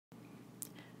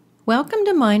Welcome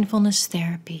to Mindfulness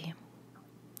Therapy.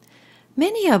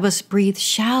 Many of us breathe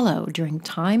shallow during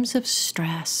times of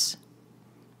stress.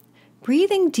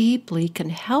 Breathing deeply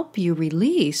can help you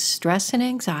release stress and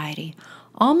anxiety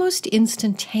almost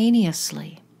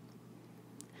instantaneously.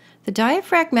 The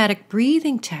diaphragmatic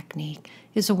breathing technique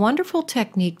is a wonderful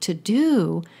technique to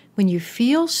do when you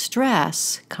feel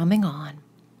stress coming on.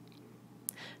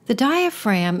 The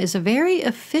diaphragm is a very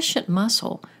efficient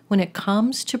muscle when it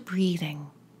comes to breathing.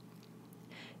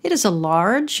 It is a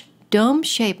large,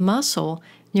 dome-shaped muscle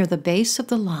near the base of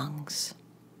the lungs.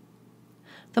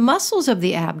 The muscles of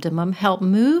the abdomen help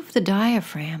move the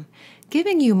diaphragm,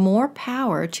 giving you more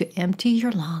power to empty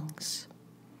your lungs.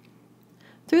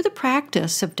 Through the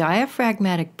practice of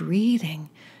diaphragmatic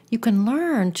breathing, you can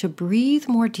learn to breathe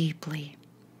more deeply.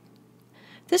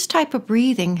 This type of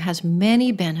breathing has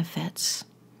many benefits.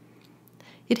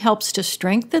 It helps to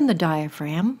strengthen the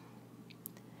diaphragm.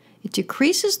 It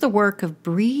decreases the work of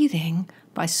breathing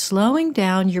by slowing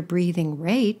down your breathing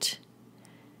rate.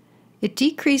 It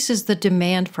decreases the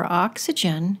demand for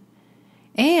oxygen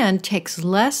and takes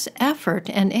less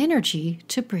effort and energy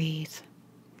to breathe.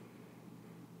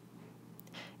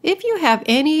 If you have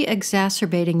any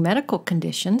exacerbating medical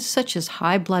conditions such as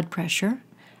high blood pressure,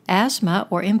 asthma,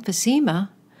 or emphysema,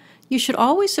 you should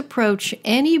always approach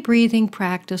any breathing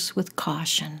practice with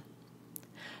caution.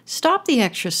 Stop the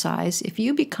exercise if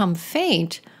you become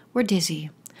faint or dizzy,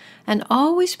 and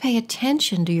always pay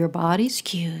attention to your body's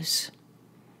cues.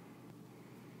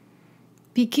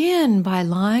 Begin by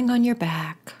lying on your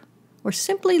back or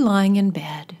simply lying in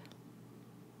bed.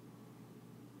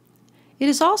 It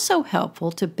is also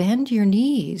helpful to bend your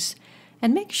knees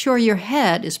and make sure your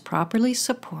head is properly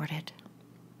supported.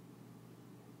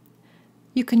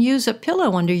 You can use a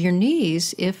pillow under your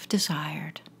knees if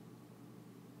desired.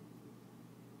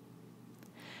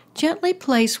 Gently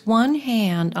place one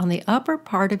hand on the upper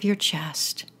part of your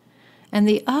chest and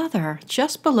the other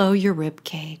just below your rib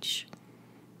cage.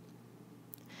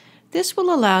 This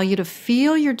will allow you to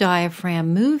feel your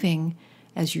diaphragm moving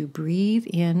as you breathe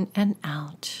in and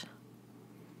out.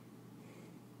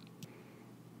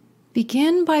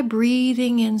 Begin by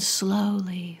breathing in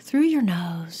slowly through your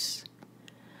nose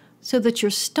so that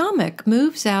your stomach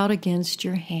moves out against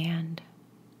your hand.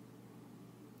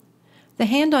 The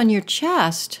hand on your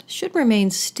chest should remain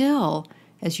still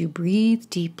as you breathe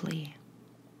deeply.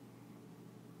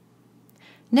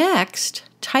 Next,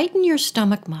 tighten your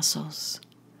stomach muscles,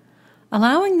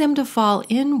 allowing them to fall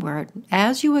inward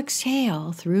as you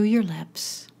exhale through your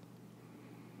lips.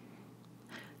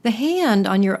 The hand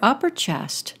on your upper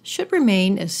chest should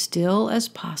remain as still as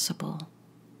possible.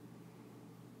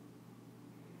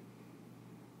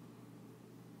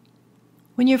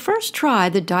 When you first try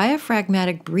the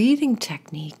diaphragmatic breathing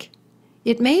technique,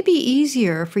 it may be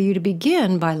easier for you to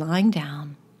begin by lying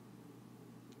down.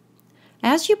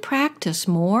 As you practice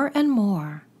more and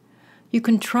more, you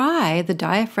can try the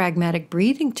diaphragmatic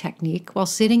breathing technique while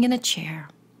sitting in a chair.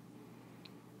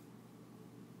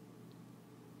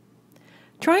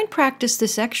 Try and practice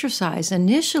this exercise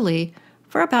initially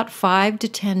for about 5 to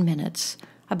 10 minutes,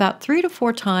 about 3 to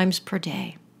 4 times per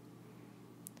day.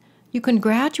 You can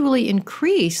gradually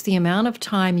increase the amount of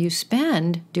time you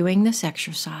spend doing this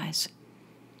exercise.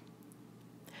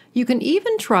 You can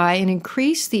even try and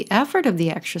increase the effort of the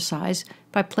exercise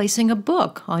by placing a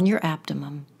book on your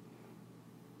abdomen.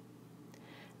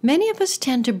 Many of us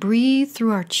tend to breathe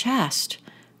through our chest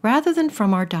rather than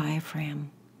from our diaphragm.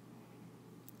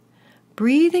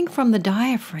 Breathing from the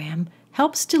diaphragm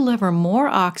helps deliver more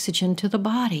oxygen to the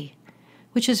body,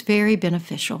 which is very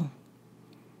beneficial.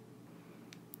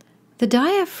 The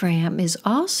diaphragm is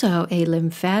also a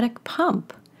lymphatic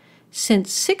pump,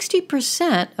 since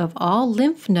 60% of all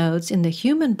lymph nodes in the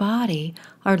human body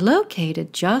are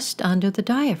located just under the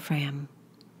diaphragm.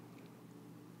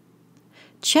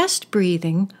 Chest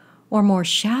breathing, or more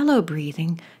shallow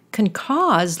breathing, can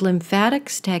cause lymphatic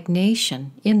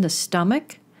stagnation in the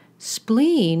stomach,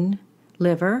 spleen,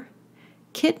 liver,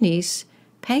 kidneys,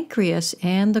 pancreas,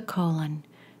 and the colon,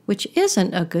 which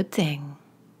isn't a good thing.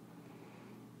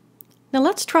 Now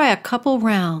let's try a couple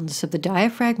rounds of the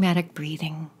diaphragmatic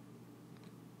breathing.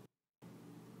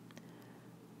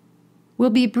 We'll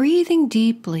be breathing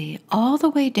deeply all the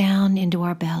way down into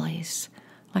our bellies,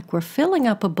 like we're filling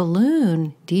up a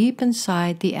balloon deep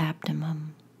inside the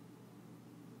abdomen.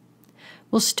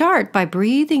 We'll start by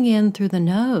breathing in through the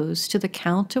nose to the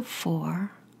count of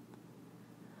 4,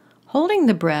 holding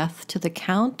the breath to the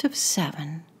count of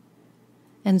 7,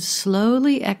 and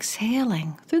slowly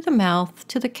exhaling through the mouth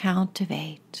to the count of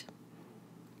 8.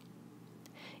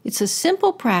 It's a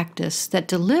simple practice that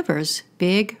delivers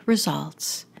big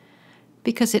results.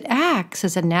 because it acts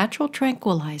as a natural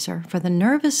tranquilizer for the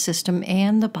nervous system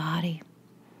and the body.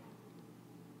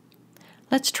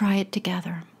 Let's try it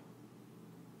together.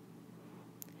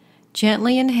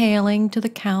 Gently inhaling to the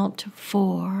count of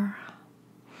 4.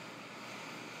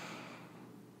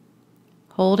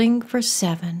 Holding for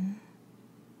 7.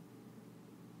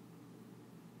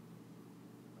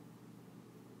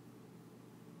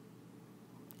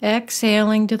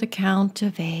 Exhaling to the count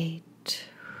of 8.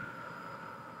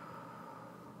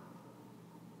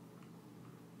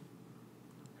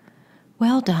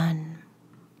 Well done.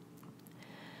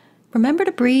 Remember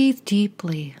to breathe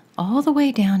deeply all the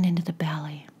way down into the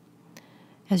belly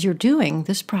as you're doing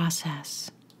this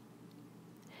process.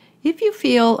 If you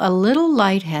feel a little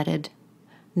lightheaded,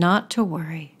 not to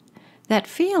worry. That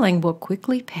feeling will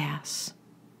quickly pass.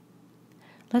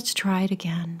 Let's try it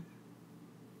again.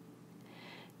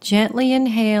 Gently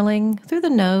inhaling through the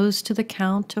nose to the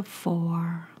count of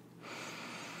 4.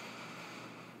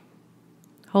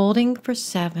 Holding for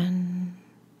 7.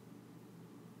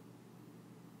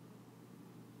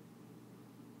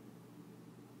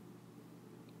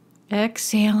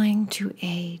 Exhaling to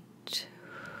 8.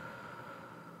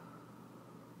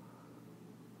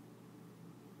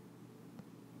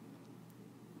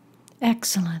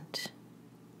 Excellent.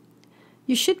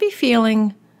 You should be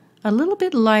feeling a little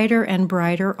bit lighter and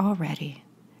brighter already,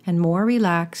 and more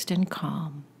relaxed and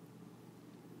calm.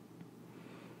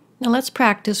 Now let's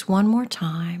practice one more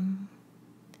time.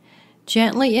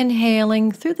 Gently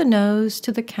inhaling through the nose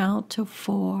to the count of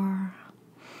 4.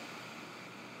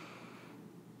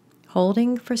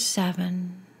 Holding for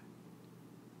 7.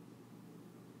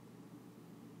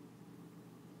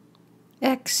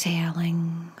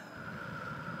 Exhaling.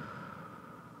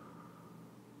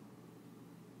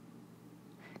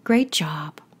 Great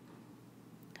job.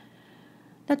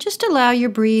 Now just allow your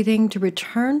breathing to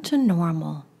return to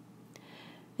normal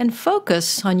and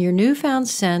focus on your newfound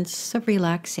sense of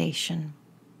relaxation.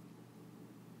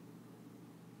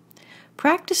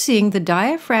 Practicing the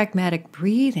diaphragmatic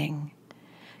breathing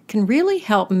can really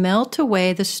help melt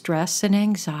away the stress and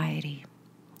anxiety,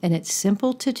 and it's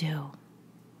simple to do.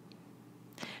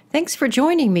 Thanks for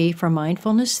joining me for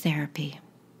Mindfulness Therapy.